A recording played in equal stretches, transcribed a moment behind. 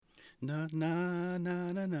Na na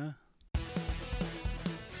na na na.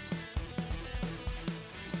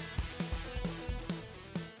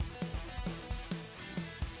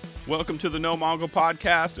 Welcome to the No Mongo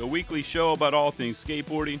Podcast, a weekly show about all things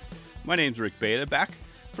skateboarding. My name's Rick Beta, back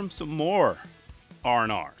from some more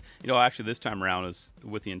R&R. Actually this time around is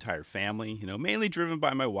with the entire family, mainly driven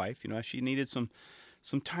by my wife. She needed some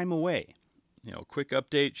time away. Quick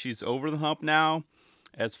update, she's over the hump now.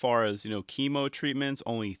 As far as, chemo treatments,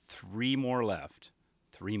 only 3 more left.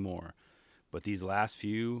 3 more. But these last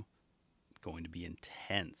few, going to be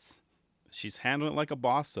intense. She's handling it like a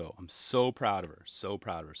boss, though. I'm so proud of her. So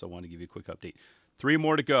proud of her. So I want to give you a quick update. 3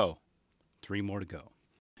 more to go. 3 more to go.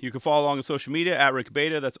 You can follow along on social media at Rick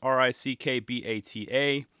Beta. That's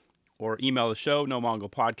RICKBATA. Or email the show,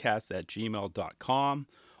 nomongopodcast@gmail.com.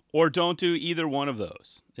 Or don't do either one of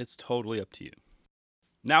those. It's totally up to you.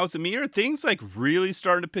 Now, is it me or things like really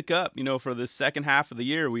starting to pick up, for the second half of the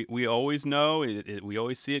year? We always know, we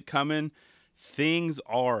always see it coming. Things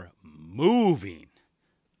are moving.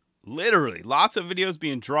 Literally, lots of videos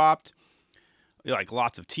being dropped, like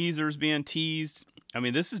lots of teasers being teased. I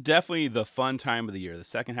mean, this is definitely the fun time of the year. The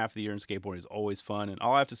second half of the year in skateboarding is always fun. And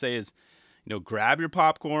all I have to say is, grab your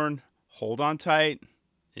popcorn, hold on tight.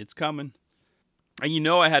 It's coming. And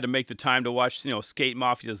I had to make the time to watch,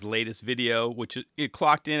 Sk8Mafia's latest video, which it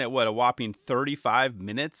clocked in at a whopping 35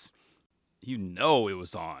 minutes. It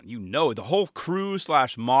was on. The whole crew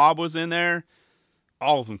 / mob was in there.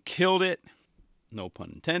 All of them killed it. No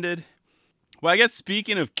pun intended. Well, I guess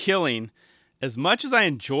speaking of killing, as much as I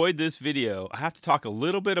enjoyed this video, I have to talk a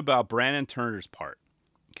little bit about Brandon Turner's part.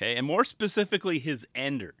 Okay, and more specifically his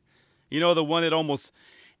ender. The one that almost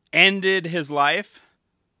ended his life.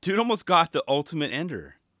 Dude almost got the ultimate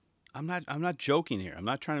ender. I'm not joking here. I'm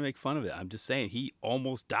not trying to make fun of it. I'm just saying he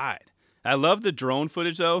almost died. I love the drone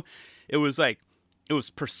footage though. It was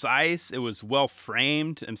precise. It was well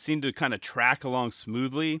framed and seemed to kind of track along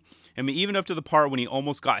smoothly. I mean, even up to the part when he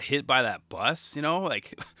almost got hit by that bus, we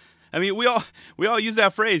all use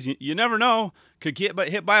that phrase. You never know. Could get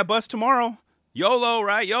hit by a bus tomorrow. YOLO,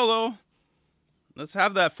 right? YOLO. Let's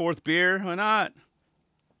have that 4th beer. Why not?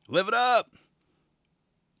 Live it up.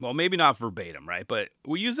 Well, maybe not verbatim, right? But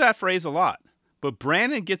we use that phrase a lot. But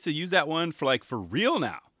Brandon gets to use that one for real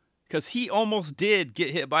now. Because he almost did get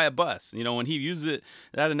hit by a bus. When he uses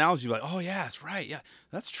that analogy, like, oh, yeah, that's right. Yeah,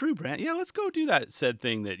 that's true, Brandon. Yeah, let's go do that said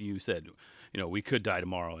thing that you said. We could die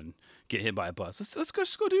tomorrow and get hit by a bus. Let's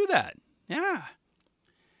just go do that. Yeah.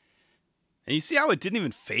 And you see how it didn't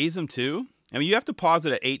even phase him, too? I mean, you have to pause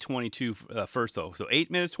it at 8:22 first, though. So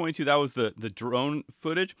 8 minutes 22, that was the drone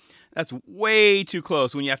footage. That's way too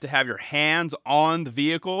close when you have to have your hands on the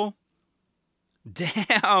vehicle.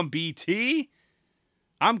 Damn, BT.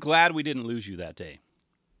 I'm glad we didn't lose you that day.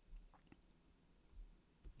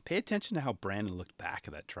 Pay attention to how Brandon looked back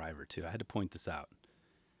at that driver, too. I had to point this out.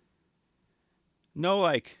 No,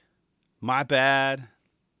 my bad,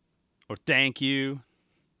 or thank you,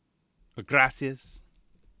 or gracias.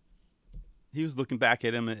 He was looking back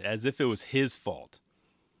at him as if it was his fault.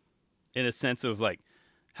 In a sense of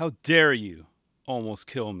how dare you almost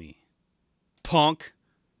kill me? Punk.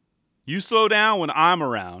 You slow down when I'm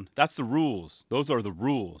around. That's the rules. Those are the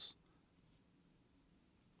rules.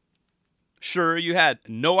 Sure, you had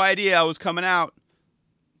no idea I was coming out.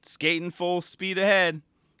 Skating full speed ahead.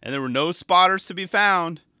 And there were no spotters to be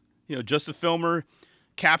found. Just a filmer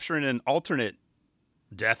capturing an alternate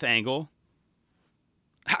death angle.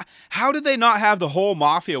 How did they not have the whole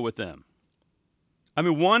mafia with them? I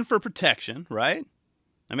mean, 1, for protection, right?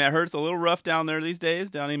 I mean, I heard it's a little rough down there these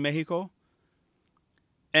days, down in Mexico.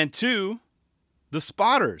 And 2, the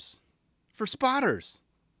spotters. For spotters.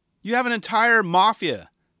 You have an entire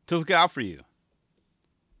mafia to look out for you.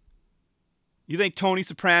 You think Tony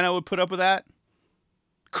Soprano would put up with that?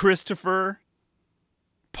 Christopher?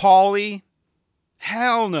 Paulie?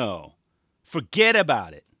 Hell no. Forget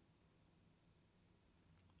about it.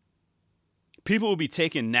 People will be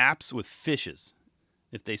taking naps with fishes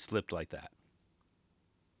if they slipped like that.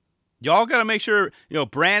 Y'all got to make sure,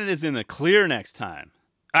 Brandon is in the clear next time.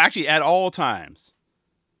 Actually, at all times.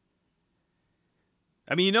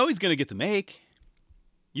 I mean, he's going to get the make.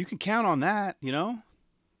 You can count on that, You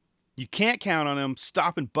can't count on him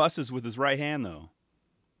stopping buses with his right hand, though.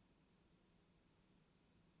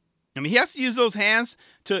 I mean, he has to use those hands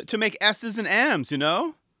to make S's and M's,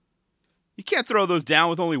 You can't throw those down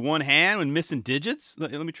with only one hand when missing digits.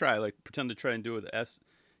 Let me try, pretend to try and do it with the S.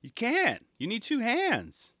 You can't. You need 2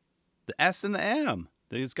 hands. The S and the M.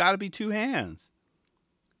 There's got to be 2 hands.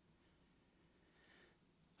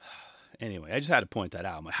 Anyway, I just had to point that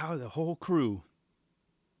out. How the whole crew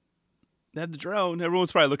They had the drone.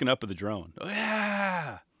 Everyone's probably looking up at the drone. Oh,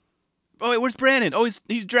 yeah. Oh, wait, where's Brandon? Oh,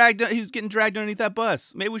 he's dragged. He's getting dragged underneath that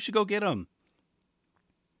bus. Maybe we should go get him.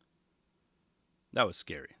 That was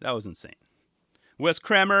scary. That was insane. Wes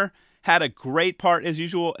Kremer had a great part as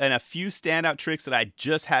usual and a few standout tricks that I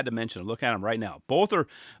just had to mention. Look at them right now. Both are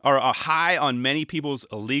high on many people's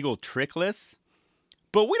illegal trick lists,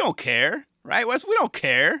 but we don't care, right, Wes? We don't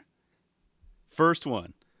care. First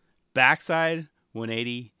one, backside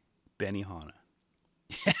 180 Benihana.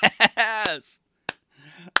 Yes.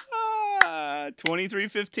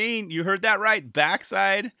 2315. You heard that right.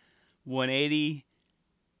 Backside 180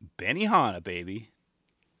 Benihana, baby.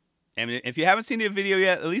 And if you haven't seen the video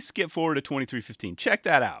yet, at least skip forward to 2315. Check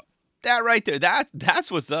that out. That right there, that's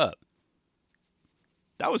what's up.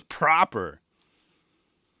 That was proper.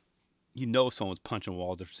 You know someone's punching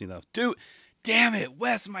walls after seeing that. Dude, damn it,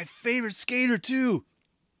 Wes, my favorite skater too.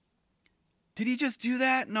 Did he just do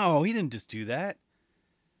that? No, he didn't just do that.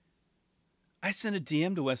 I sent a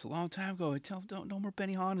DM to Wes a long time ago. I tell him, no more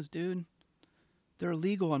Benihanas, dude. They're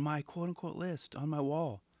illegal on my quote-unquote list, on my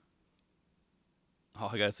wall. All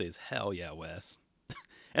I gotta say is, hell yeah, Wes.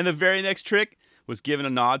 And the very next trick was giving a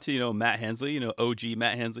nod to, Matt Hensley, OG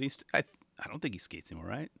Matt Hensley. I don't think he skates anymore,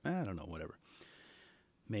 right? I don't know, whatever.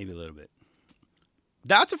 Maybe a little bit.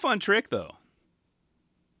 That's a fun trick, though.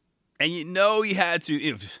 And you had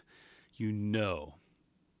to,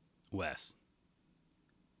 Wes,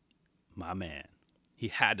 my man, he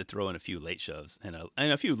had to throw in a few late shoves and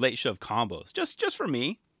a few late shove combos, just for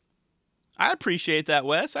me. I appreciate that,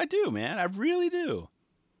 Wes. I do, man. I really do.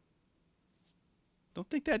 Don't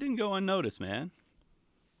think that didn't go unnoticed, man.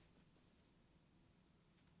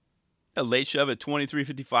 A late shove at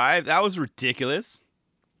 23:55. That was ridiculous.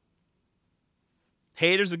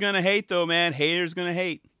 Haters are gonna hate, though, man. Haters gonna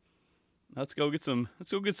hate. Let's go get some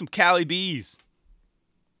Cali Bees.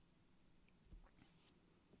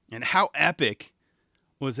 And how epic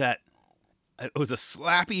was that? It was a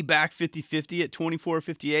slappy back 50-50 at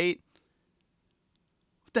 24:58.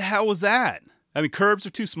 What the hell was that? I mean, curbs are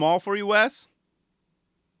too small for you, Wes?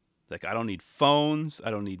 Like, I don't need phones.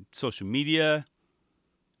 I don't need social media.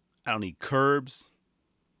 I don't need curbs.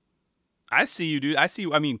 I see you, dude. I see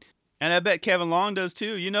you. I mean, and I bet Kevin Long does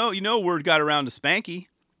too. Word got around to Spanky.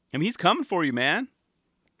 I mean, he's coming for you, man.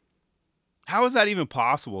 How is that even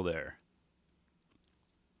possible there?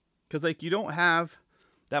 Because, you don't have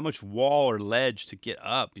that much wall or ledge to get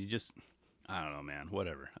up. I don't know, man.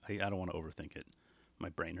 Whatever. I don't want to overthink it. My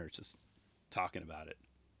brain hurts just talking about it.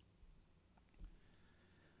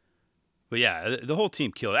 But yeah, the whole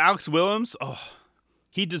team killed. Alex Willems,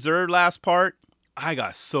 he deserved last part. I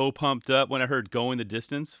got so pumped up when I heard Going the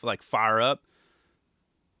Distance, fire up.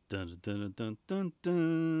 Dun, dun, dun, dun,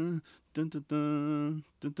 dun, dun, dun, dun,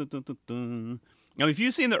 dun, dun, dun, dun. Now, if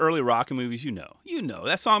you've seen the early Rocky movies, you know.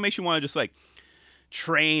 That song makes you want to just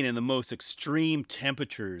train in the most extreme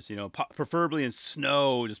temperatures, preferably in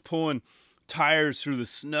snow, just pulling tires through the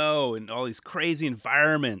snow and all these crazy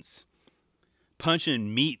environments,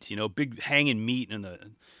 punching meat, big hanging meat in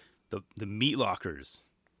the meat lockers.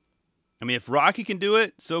 I mean, if Rocky can do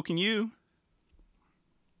it, so can you.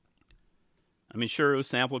 I mean, sure, it was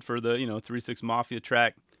sampled for the, Sk8Mafia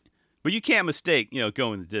track, but you can't mistake,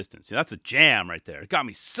 Going the Distance. That's a jam right there. It got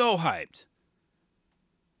me so hyped.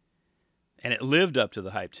 And it lived up to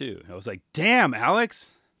the hype too. I was like, damn,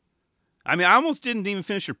 Alex. I mean, I almost didn't even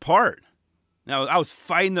finish your part. Now, I was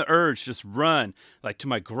fighting the urge to just run, to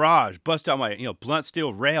my garage, bust out my, blunt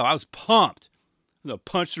steel rail. I was pumped.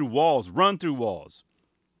 Punch through walls, run through walls.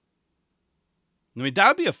 I mean, that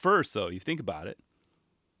would be a first, though, you think about it.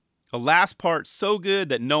 A last part so good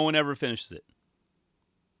that no one ever finishes it.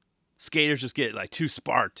 Skaters just get, too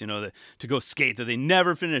sparked, to go skate that they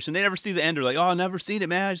never finish. And they never see the end. They're like, I've never seen it,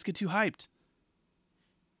 man. I just get too hyped.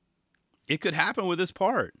 It could happen with this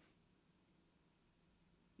part.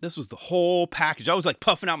 This was the whole package. I was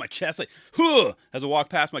puffing out my chest, huh, as I walked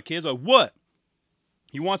past my kids. What?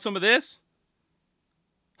 You want some of this?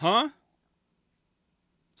 Huh?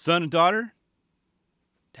 Son and daughter?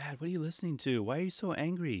 Dad, what are you listening to? Why are you so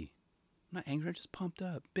angry? I'm not angry, I'm just pumped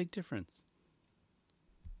up. Big difference.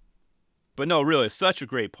 But no, really, it's such a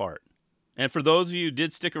great part. And for those of you who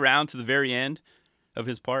did stick around to the very end of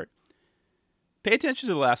his part, pay attention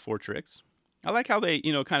to the last 4 tricks. I like how they,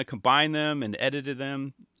 kind of combined them and edited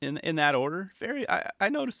them in that order. I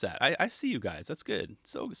noticed that. I see you guys. That's good.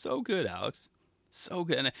 So good, Alex. So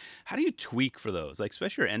good. And how do you tweak for those?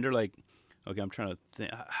 Especially your ender, okay, I'm trying to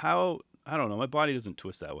think. How, I don't know. My body doesn't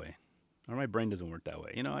twist that way. Or my brain doesn't work that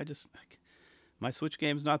way. My Switch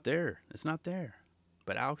game's not there. It's not there.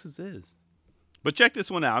 But Alex's is. But check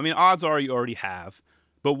this one out. I mean, odds are you already have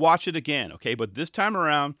but watch it again, okay? But this time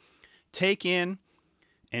around, take in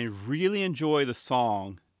and really enjoy the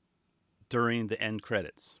song during the end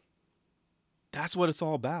credits. That's what it's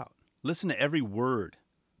all about. Listen to every word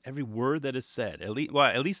that is said, at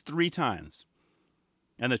least 3 times.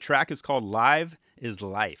 And the track is called Live is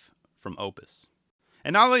Life from Opus.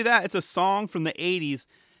 And not only that, it's a song from the 80s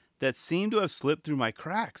that seemed to have slipped through my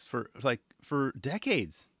cracks for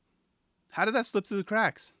decades. How did that slip through the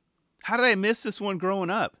cracks? How did I miss this one growing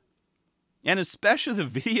up? And especially the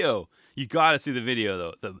video. You got to see the video,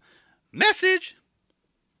 though. The message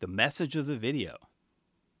of the video.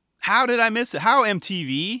 How did I miss it? How,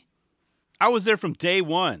 MTV? I was there from day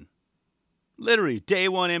one. Literally, day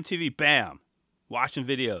one MTV, bam. Watching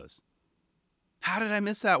videos. How did I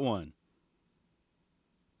miss that one?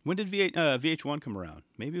 When did VH1 come around?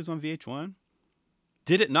 Maybe it was on VH1?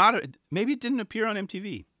 Did it not? Maybe it didn't appear on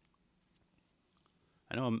MTV.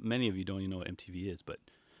 I know many of you don't even know what MTV is, but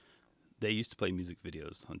they used to play music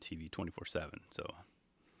videos on TV 24/7. So,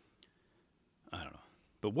 I don't know.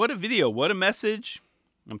 But what a video. What a message.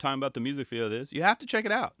 I'm talking about the music video of this. You have to check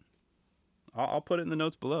it out. I'll put it in the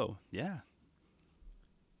notes below. Yeah.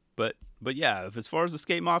 But yeah, as far as the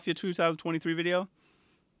Sk8Mafia 2023 video,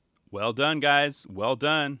 well done, guys. Well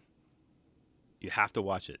done. You have to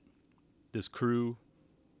watch it. This crew,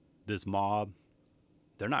 this mob,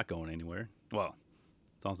 they're not going anywhere. Well,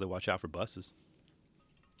 as long as they watch out for buses.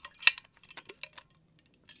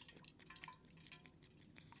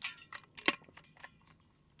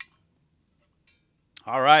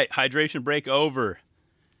 All right, hydration break over.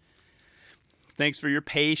 Thanks for your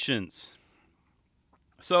patience.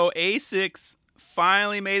 So Asics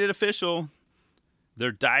finally made it official.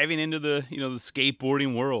 They're diving into the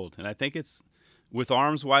skateboarding world, and I think it's with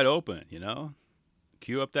arms wide open.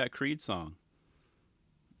 Cue up that Creed song.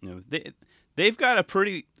 They've got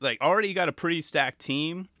already got a pretty stacked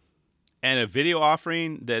team, and a video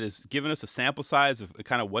offering that is giving us a sample size of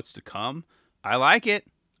kind of what's to come. I like it.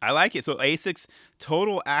 So Asics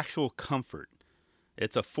Total Actual Comfort.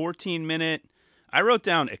 It's a 14-minute. I wrote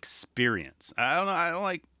down experience. I don't know.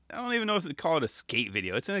 I don't even know if to call it a skate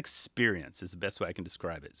video. It's an experience. Is the best way I can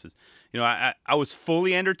describe it. It's just, I was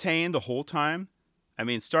fully entertained the whole time. I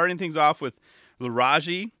mean, starting things off with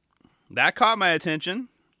Laraji, that caught my attention.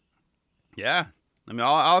 Yeah. I mean,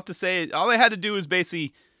 I'll have to say, all they had to do was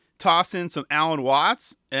basically toss in some Alan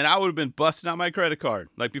Watts, and I would have been busting out my credit card.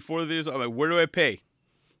 Like before the videos, I'm like, where do I pay?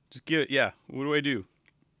 Just give it. Yeah. What do I do?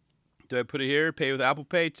 Do I put it here? Pay with Apple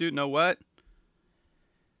Pay too? Know what?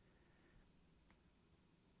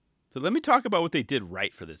 So let me talk about what they did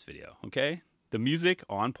right for this video, okay? The music,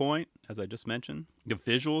 on point, as I just mentioned. The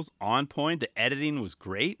visuals, on point. The editing was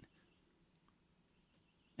great.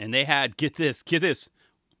 And they had, get this.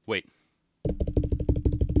 Wait.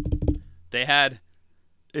 They had,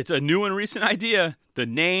 it's a new and recent idea, the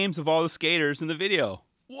names of all the skaters in the video.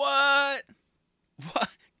 What?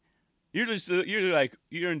 You're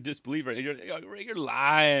in disbelief right now. You're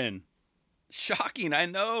lying. Shocking, I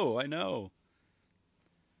know.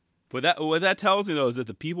 But what that tells me, though, is that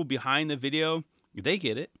the people behind the video, they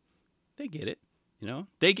get it. They get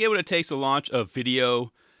what it takes to launch a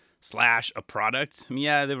video / a product. I mean,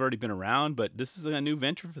 yeah, they've already been around, but this is a new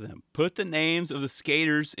venture for them. Put the names of the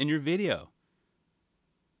skaters in your video.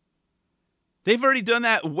 They've already done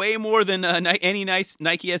that way more than any nice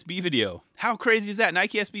Nike SB video. How crazy is that?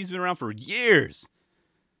 Nike SB has been around for years.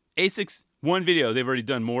 Asics, one video, they've already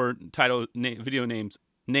done more video names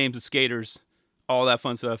of skaters, all that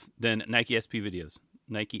fun stuff, than Nike SB videos.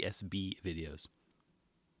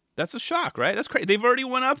 That's a shock, right? That's crazy. They've already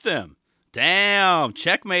went up them. Damn,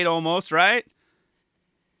 checkmate almost, right?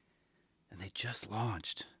 And they just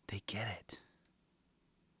launched. They get it.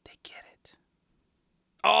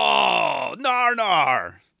 Oh, nar.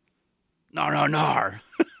 Oh,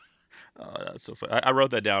 that's so funny. I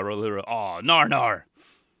wrote that down. I wrote literally, oh, nar.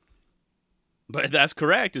 But that's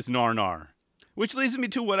correct. It's nar. Which leads me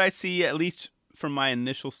to what I see, at least from my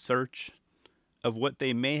initial search, of what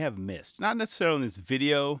they may have missed. Not necessarily in this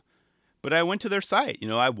video, but I went to their site.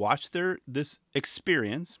 I watched this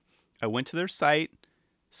experience. I went to their site,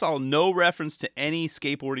 saw no reference to any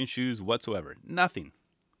skateboarding shoes whatsoever. Nothing.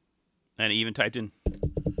 And I even typed in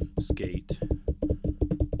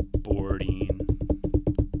skateboarding.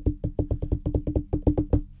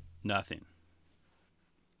 Nothing.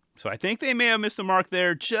 So I think they may have missed the mark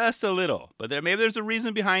there just a little, but maybe there's a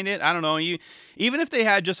reason behind it. I don't know. Even if they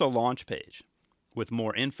had just a launch page with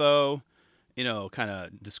more info, kind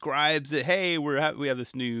of describes it. Hey, we have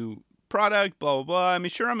this new product, blah blah blah. I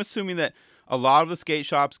mean, sure, I'm assuming that a lot of the skate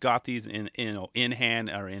shops got these in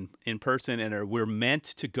hand or in person, and we're meant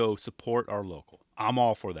to go support our local. I'm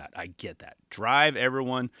all for that. I get that. Drive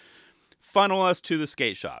everyone, funnel us to the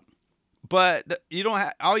skate shop. But you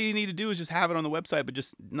don't all you need to do is just have it on the website, but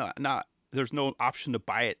just not there's no option to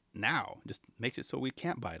buy it now. Just make it so we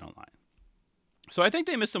can't buy it online. So I think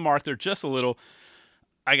they missed the mark there just a little.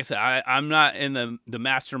 Like I said, I'm not in the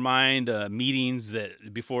mastermind meetings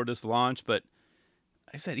that before this launch, but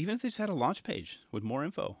like I said, even if they just had a launch page with more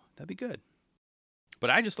info, that'd be good. But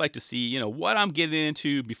I just like to see, what I'm getting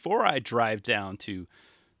into before I drive down to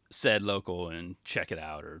said local and check it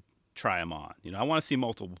out or try them on. I want to see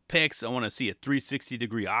multiple picks. I want to see a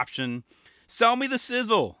 360-degree option. Sell me the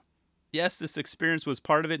sizzle. Yes, this experience was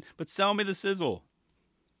part of it, but sell me the sizzle.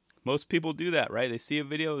 Most people do that, right? They see a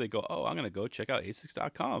video, they go, oh, I'm going to go check out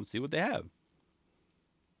Asics.com, see what they have.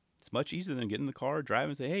 It's much easier than getting in the car, drive,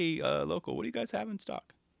 and say, hey, local, what do you guys have in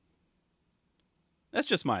stock? That's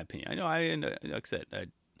just my opinion. I know, like I said,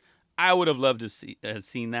 I would have loved to have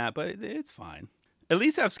seen that, but it's fine. At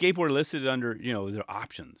least have skateboard listed under, their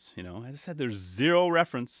options. As I said, there's zero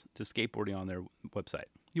reference to skateboarding on their website.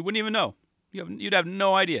 You wouldn't even know. You'd have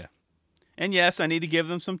no idea. And yes, I need to give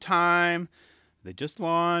them some time. They just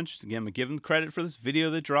launched. Again, I'm giving them credit for this video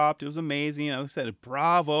that dropped. It was amazing. I said,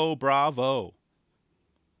 bravo, bravo.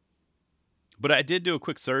 But I did do a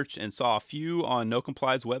quick search and saw a few on No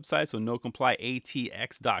Comply's website, so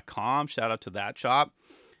nocomplyatx.com. Shout out to that shop.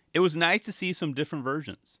 It was nice to see some different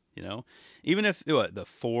versions, Even if the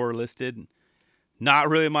 4 listed, not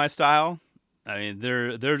really my style. I mean,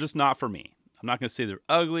 they're just not for me. I'm not going to say they're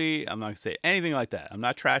ugly. I'm not going to say anything like that. I'm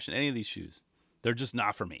not trashing any of these shoes. They're just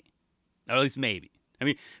not for me. Or at least maybe. I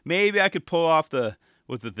mean, maybe I could pull off the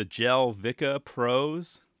Gel Vika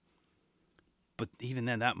Pros. But even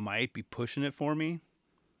then, that might be pushing it for me.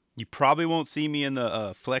 You probably won't see me in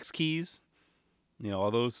the Flex Keys.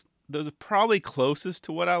 All those are probably closest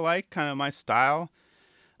to what I like, kind of my style.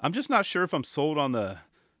 I'm just not sure if I'm sold on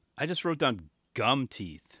I just wrote down gum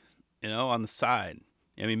teeth, on the side.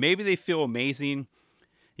 I mean, maybe they feel amazing,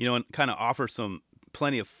 and kind of offer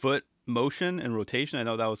plenty of foot motion and rotation. I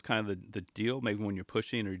know that was kind of the deal. Maybe when you're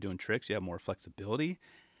pushing or you're doing tricks, you have more flexibility.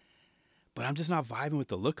 But I'm just not vibing with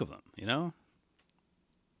the look of them,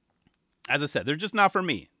 As I said, they're just not for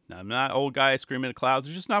me. Now, I'm not old guy screaming at clouds.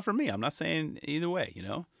 They're just not for me. I'm not saying either way,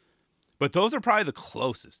 But those are probably the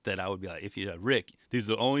closest that I would be like, if you Rick, these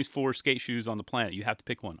are the only 4 skate shoes on the planet. You have to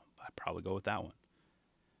pick one. I'd probably go with that one.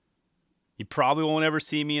 You probably won't ever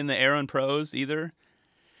see me in the Aaron Pros either.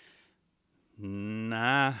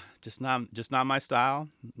 Nah, just not my style.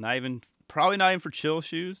 Probably not even for chill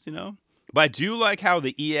shoes, But I do like how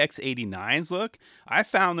the EX89s look. I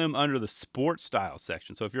found them under the sports style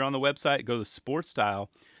section. So if you're on the website, go to sports style,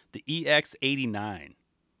 the EX89.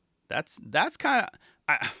 That's kind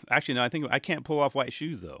of, actually, no, I think I can't pull off white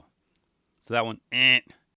shoes though. So that one,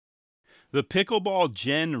 The Pickleball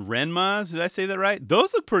Gen Renmas, did I say that right?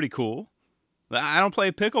 Those look pretty cool. I don't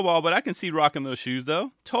play pickleball, but I can see rocking those shoes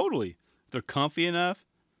though. Totally. They're comfy enough.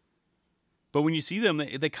 But when you see them,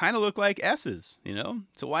 they kind of look like S's,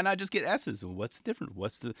 So why not just get S's? What's the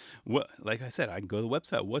difference? Like I said, I can go to the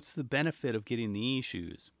website. What's the benefit of getting these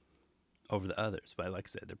shoes over the others? But like I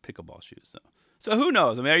said, they're pickleball shoes. So who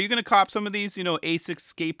knows? I mean, are you going to cop some of these,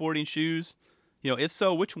 Asics skateboarding shoes? If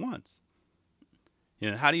so, which ones?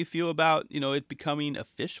 How do you feel about, it becoming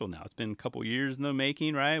official now? It's been a couple years in the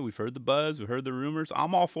making, right? We've heard the buzz. We've heard the rumors.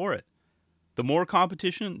 I'm all for it. The more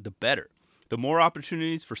competition, the better. The more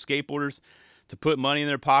opportunities for skateboarders to put money in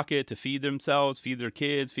their pocket, to feed themselves, feed their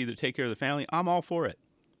kids, take care of their family, I'm all for it.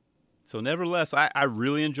 So nevertheless, I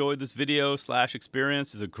really enjoyed this video /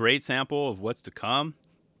 experience. It's a great sample of what's to come.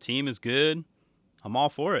 Team is good. I'm all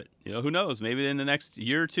for it. Who knows? Maybe in the next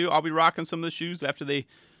year or 2, I'll be rocking some of the shoes after they,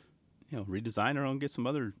 redesign or I'll get some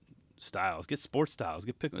other styles, get sports styles,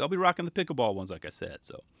 I'll be rocking the pickleball ones, like I said.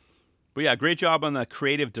 So, but yeah, great job on the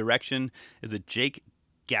creative direction. Is it Jake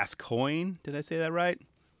Gascoigne? Did I say that right?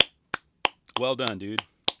 Well done, dude.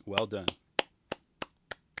 Well done.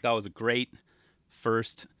 That was a great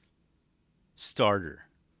first starter.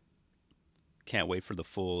 Can't wait for the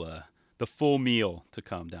full meal to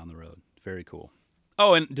come down the road. Very cool.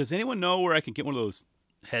 Oh, and does anyone know where I can get one of those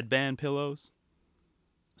headband pillows?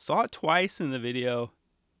 Saw it twice in the video.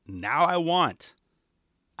 Now I want.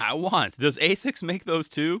 Does Asics make those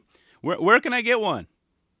too? Where can I get one?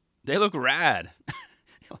 They look rad.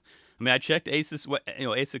 I mean, I checked Asics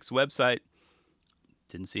website.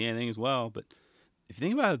 Didn't see anything as well. But if you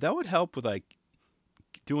think about it, that would help with like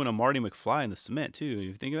doing a Marty McFly in the cement too. If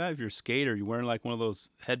you think about it, if you're a skater, you're wearing like one of those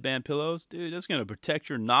headband pillows, dude, that's gonna protect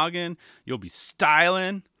your noggin. You'll be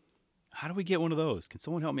styling. How do we get one of those? Can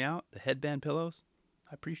someone help me out? The headband pillows?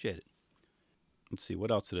 I appreciate it. Let's see,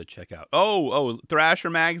 what else did I check out? Oh, Thrasher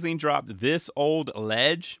Magazine dropped This Old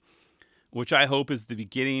Ledge, which I hope is the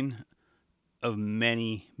beginning of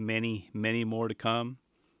many, many, many more to come.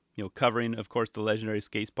 Covering, of course, the legendary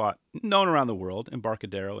skate spot known around the world,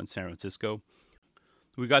 Embarcadero in San Francisco.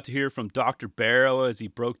 We got to hear from Dr. Barrow as he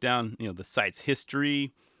broke down, the site's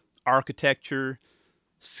history, architecture,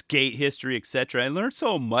 skate history, etc. I learned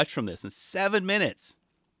so much from this in 7 minutes.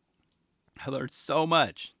 I learned so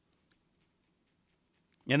much.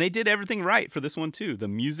 And they did everything right for this one, too. The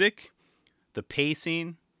music, the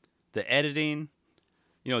pacing, the editing.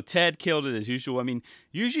 Ted killed it as usual. I mean,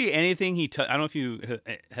 usually anything I don't know if you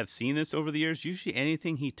have seen this over the years. Usually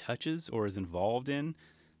anything he touches or is involved in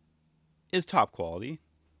is top quality.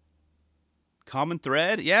 Common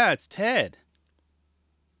thread? Yeah, it's Ted.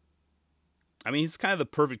 I mean, he's kind of the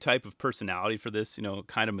perfect type of personality for this,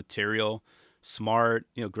 kind of material. Smart,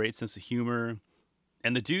 great sense of humor.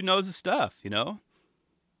 And the dude knows his stuff,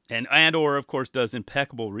 And or, of course, does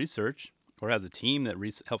impeccable research. Or has a team that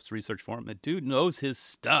helps research for him. The dude knows his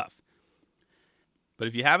stuff. But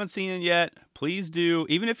if you haven't seen it yet, please do.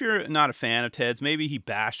 Even if you're not a fan of Ted's, maybe he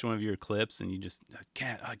bashed one of your clips and you just, I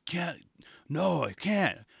can't. No, I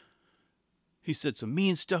can't. He said some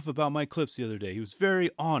mean stuff about my clips the other day. He was very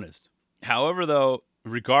honest. However, though,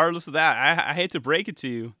 regardless of that, I hate to break it to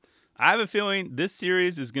you. I have a feeling this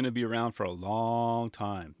series is going to be around for a long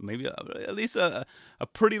time. Maybe at least a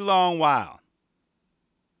pretty long while.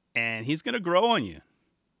 And he's going to grow on you.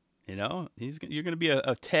 You're going to be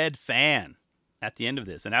a Ted fan at the end of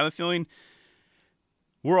this. And I have a feeling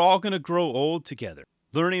we're all going to grow old together.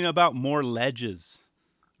 Learning about more ledges,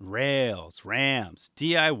 rails, ramps,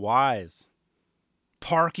 DIYs,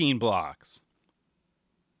 parking blocks,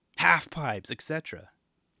 half pipes, etc.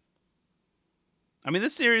 I mean,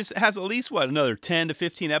 this series has at least, another 10 to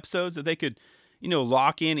 15 episodes that they could,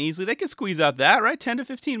 lock in easily. They could squeeze out that, right? 10 to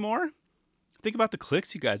 15 more? Think about the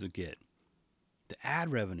clicks you guys would get. The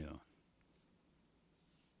ad revenue.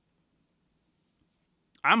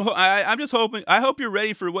 I'm just hoping. I hope you're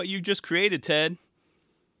ready for what you just created, Ted.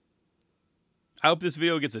 I hope this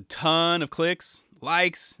video gets a ton of clicks,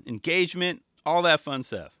 likes, engagement, all that fun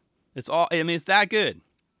stuff. It's that good.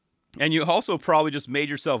 And you also probably just made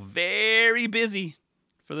yourself very busy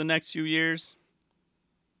for the next few years.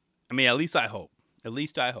 I mean, at least I hope.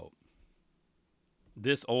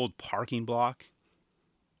 This old parking block,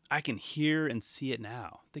 I can hear and see it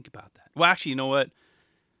now. Think about that. Well, actually, you know what?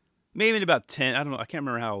 Maybe in about 10, I don't know, I can't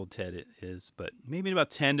remember how old Ted is, but maybe in about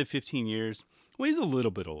 10 to 15 years. Well, he's a little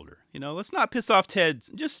bit older. Let's not piss off Ted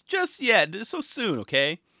just yet, just so soon,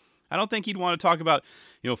 okay? I don't think he'd want to talk about,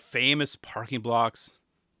 famous parking blocks.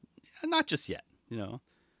 Not just yet,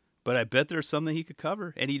 But I bet there's something he could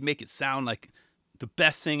cover, and he'd make it sound like the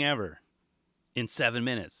best thing ever in 7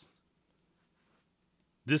 minutes.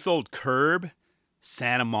 This old curb,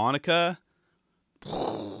 Santa Monica.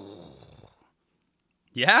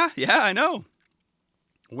 Yeah, I know.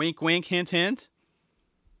 Wink, wink, hint, hint.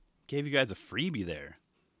 Gave you guys a freebie there.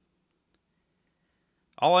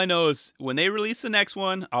 All I know is when they release the next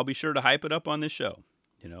one, I'll be sure to hype it up on this show,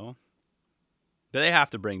 But they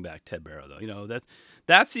have to bring back Ted Barrow, though.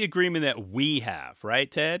 That's the agreement that we have, right,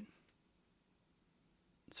 Ted?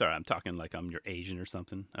 Sorry, I'm talking like I'm your agent or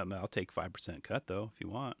something. I'll take 5% cut, though, if you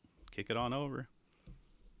want. Kick it on over.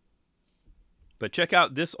 But check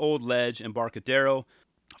out This Old Ledge Embarcadero.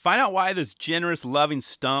 Find out why this generous, loving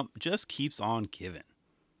stump just keeps on giving.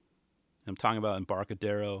 I'm talking about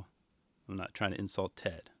Embarcadero. I'm not trying to insult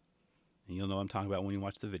Ted. And you'll know what I'm talking about when you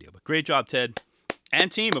watch the video. But great job, Ted. And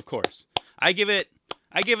team, of course. I give it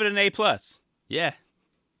an A+. Yeah.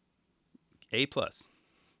 A+.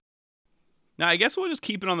 Now, I guess we'll just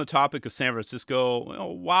keep it on the topic of San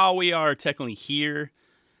Francisco while we are technically here.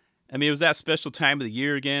 I mean, it was that special time of the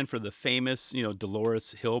year again for the famous,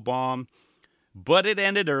 Dolores hill bomb. But it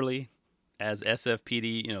ended early as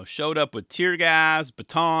SFPD, showed up with tear gas,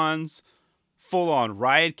 batons, full-on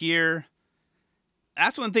riot gear.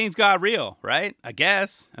 That's when things got real, right? I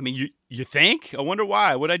guess. I mean, you think? I wonder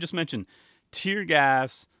why. What did I just mention? Tear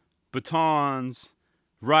gas, batons,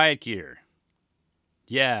 riot gear.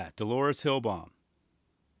 Yeah, Dolores hill bomb.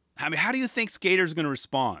 I mean, how do you think skaters are going to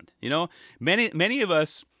respond? Many of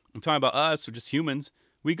us, I'm talking about us or just humans,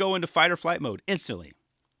 we go into fight or flight mode instantly.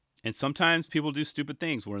 And sometimes people do stupid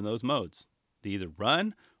things. We're in those modes. They either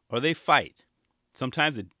run or they fight.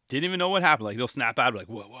 Sometimes they didn't even know what happened. Like they'll snap out like,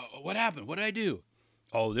 what happened? What did I do?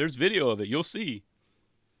 Oh, there's video of it. You'll see.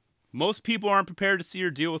 Most people aren't prepared to see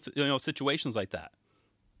or deal with situations like that.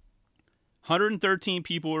 113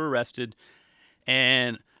 people were arrested.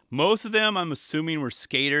 And Most of them, I'm assuming, were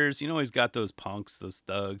skaters. You know, he's got those punks, those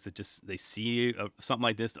thugs that just they see something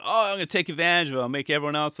like this. Oh, I'm gonna take advantage of it. I'll make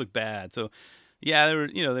everyone else look bad. So, yeah, they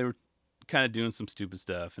were kind of doing some stupid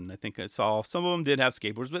stuff. And I think I saw some of them did have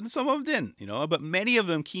skateboards, but some of them didn't. But many of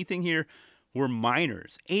them, key thing here, were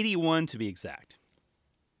minors. 81 to be exact.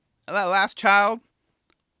 That last child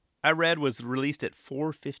I read was released at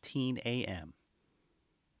 4:15 a.m.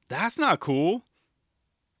 That's not cool.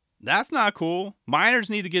 That's not cool. Minors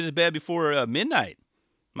need to get to bed before midnight.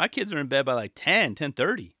 My kids are in bed by like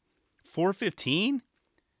 10:30. 4:15?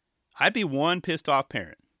 I'd be one pissed off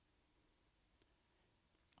parent.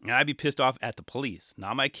 And I'd be pissed off at the police,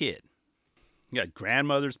 not my kid. You got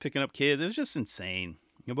grandmothers picking up kids. It was just insane.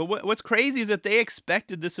 But what's crazy is that they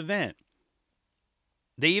expected this event.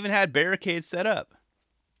 They even had barricades set up.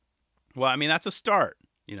 Well, I mean, that's a start,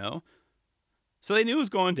 So they knew it was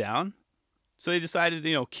going down. So they decided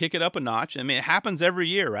to, kick it up a notch. I mean, it happens every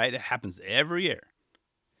year, right? It happens every year.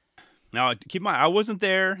 Now, keep in mind, I wasn't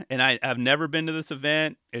there, and I've never been to this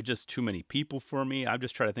event. It's just too many people for me. I'm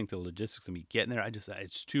just trying to think the logistics of me getting there.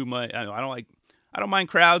 It's too much. I don't mind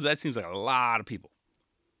crowds, but that seems like a lot of people.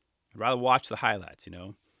 I'd rather watch the highlights,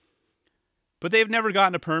 But they've never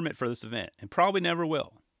gotten a permit for this event, and probably never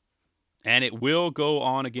will. And it will go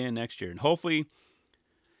on again next year. And hopefully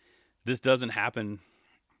this doesn't happen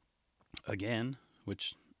again,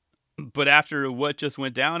 but after what just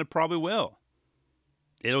went down, it probably will.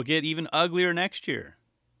 It'll get even uglier next year.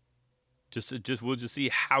 We'll just see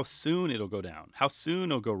how soon it'll go down, how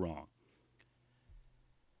soon it'll go wrong.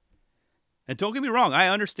 And don't get me wrong, I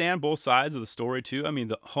understand both sides of the story too. I mean,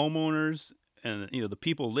 the homeowners and the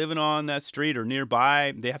people living on that street or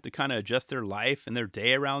nearby, they have to kind of adjust their life and their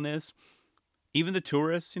day around this. Even the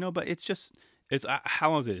tourists, but it's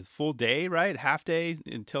how long is it? It's full day, right? Half day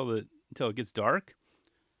until it gets dark.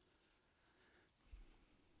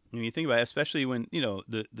 When you think about it, especially when,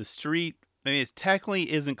 the street, I mean, it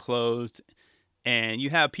technically isn't closed, and you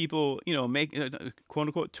have people, make quote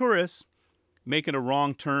unquote tourists making a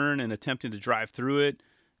wrong turn and attempting to drive through it.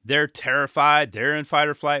 They're terrified. They're in fight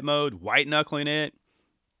or flight mode, white knuckling it.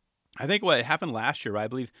 I think what happened last year,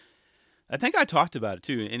 right? I think I talked about it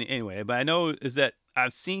too. Anyway, but I know is that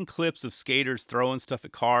I've seen clips of skaters throwing stuff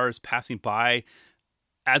at cars passing by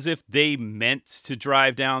as if they meant to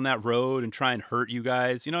drive down that road and try and hurt you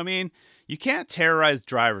guys. You know what I mean? You can't terrorize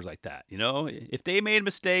drivers like that. If they made a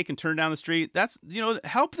mistake and turned down the street, that's,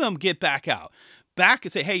 help them get back out. Back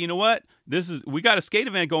and say, hey, you know what? We got a skate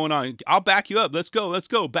event going on. I'll back you up. Let's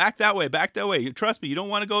go. Back that way. Trust me. You don't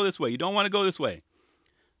want to go this way.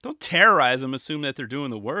 Don't terrorize them, assume that they're doing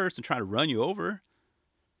the worst and trying to run you over.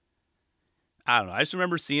 I don't know. I just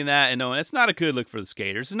remember seeing that and knowing it's not a good look for the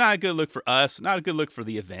skaters. It's not a good look for us. Not a good look for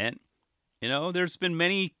the event. There's been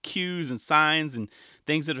many cues and signs and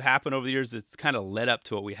things that have happened over the years that's kind of led up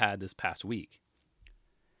to what we had this past week.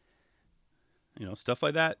 Stuff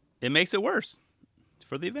like that. It makes it worse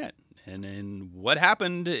for the event. And what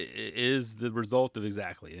happened is the result of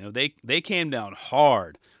exactly. They came down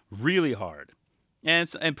hard, really hard,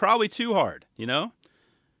 and probably too hard.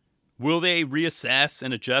 Will they reassess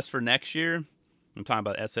and adjust for next year? I'm talking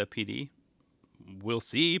about SFPD. We'll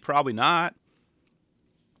see. Probably not.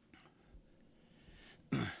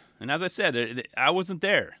 And as I said, I wasn't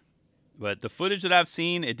there, but the footage that I've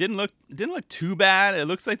seen, it didn't look too bad. It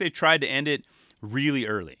looks like they tried to end it really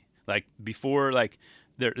early, like before, like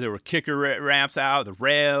there were kicker ramps out, the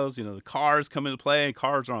rails, the cars come into play.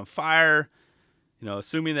 Cars are on fire.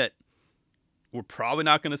 Assuming that we're probably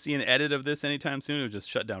not going to see an edit of this anytime soon. It was just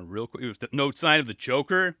shut down real quick. It was no sign of the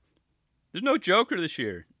Joker. There's no Joker this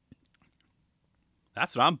year.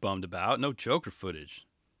 That's what I'm bummed about. No Joker footage.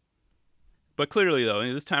 But clearly, though,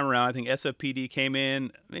 this time around, I think SFPD came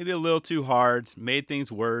in maybe a little too hard, made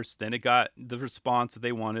things worse. Then it got the response that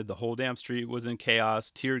they wanted. The whole damn street was in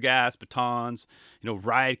chaos. Tear gas, batons,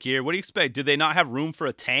 riot gear. What do you expect? Did they not have room for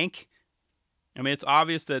a tank? I mean, it's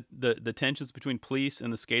obvious that the tensions between police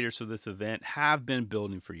and the skaters for this event have been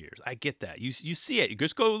building for years. I get that. You see it. You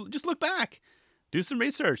just look back. Do some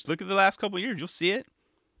research. Look at the last couple of years. You'll see it.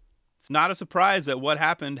 It's not a surprise that what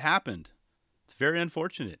happened. It's very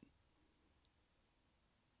unfortunate.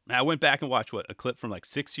 I went back and watched a clip from like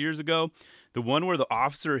 6 years ago. The one where the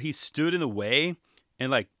officer, he stood in the way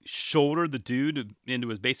and like shouldered the dude into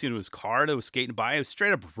his car that was skating by. It was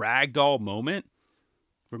straight up ragdoll moment.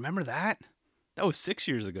 Remember that? That was 6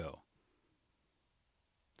 years ago.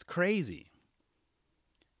 It's crazy.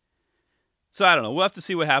 So I don't know. We'll have to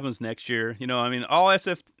see what happens next year. All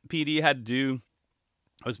SFPD had to do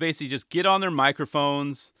was basically just get on their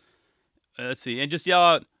microphones. And just yell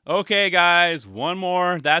out, "Okay, guys, one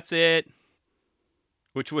more. That's it."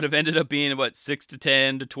 which would have ended up being, what, 6 to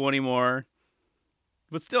 10 to 20 more.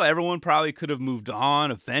 But still, everyone probably could have moved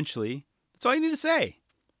on eventually. That's all you need to say.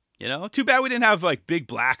 You know, too bad we didn't have like Big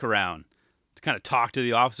Black around to kind of talk to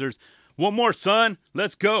the officers. One more, son.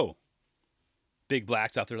 Let's go. Big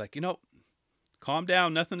Black's out there like, calm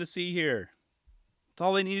down. Nothing to see here. That's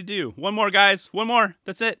all they need to do. One more, guys. One more.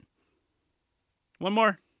 That's it. One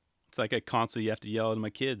more. It's like I constantly have to yell at my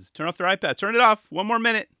kids. Turn off their iPad. Turn it off. One more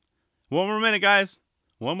minute. One more minute, guys.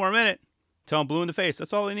 One more minute. Tell them blue in the face.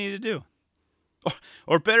 That's all they need to do.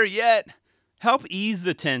 Or better yet, help ease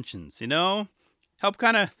the tensions, Help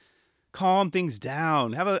kind of calm things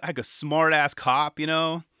down. Have a smart ass cop, kind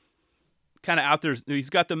of out there. He's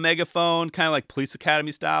got the megaphone, kind of like Police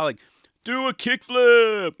Academy style, like, do a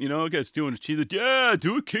kickflip. Guy's doing a cheese. Like, yeah,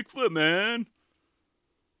 do a kickflip, man.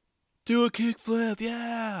 Do a kickflip,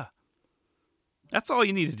 yeah. That's all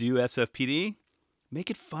you need to do, SFPD. Make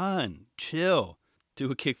it fun, chill. Do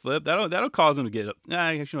a kickflip. That'll cause him to get up.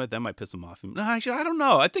 Actually, that might piss him off. Actually, I don't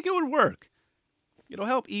know. I think it would work. It'll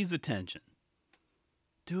help ease the tension.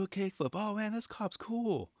 Do a kickflip. Oh, man, this cop's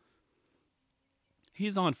cool.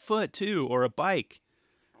 He's on foot, too, or a bike.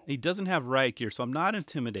 He doesn't have riot gear, so I'm not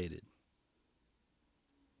intimidated.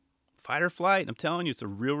 Fight or flight. I'm telling you, it's a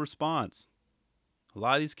real response. A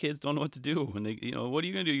lot of these kids don't know what to do when they, what are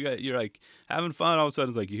you going to do? You're like having fun. All of a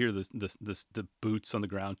sudden, it's like you hear the boots on the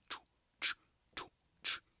ground.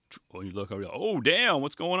 Oh, you look over, oh, damn,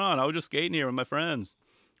 what's going on? I was just skating here with my friends.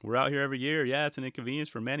 We're out here every year. Yeah, it's an inconvenience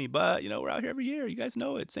for many, but, we're out here every year. You guys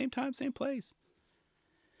know it. Same time, same place.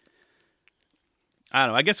 I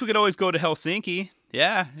don't know. I guess we could always go to Helsinki.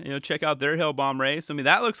 Yeah, check out their Hill Bomb race. I mean,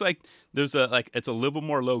 that looks like it's a little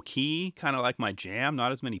more low key, kind of like my jam.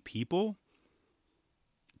 Not as many people.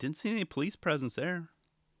 Didn't see any police presence there.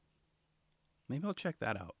 Maybe I'll check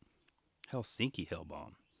that out. Helsinki Hill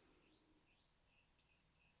Bomb.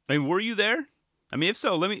 I mean, were you there? I mean, if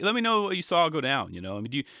so, let me know what you saw go down. I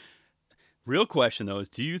mean, real question though is,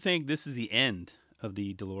 do you think this is the end of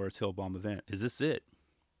the Dolores Hill Bomb event? Is this it?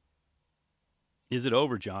 Is it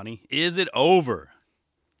over, Johnny? Is it over?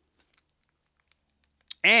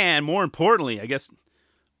 And more importantly, I guess,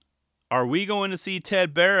 are we going to see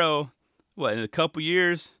Ted Barrow, in a couple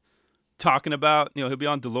years, talking about, he'll be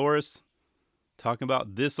on Dolores, talking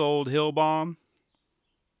about this old hill bomb?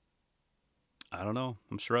 I don't know.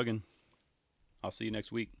 I'm shrugging. I'll see you next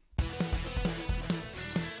week.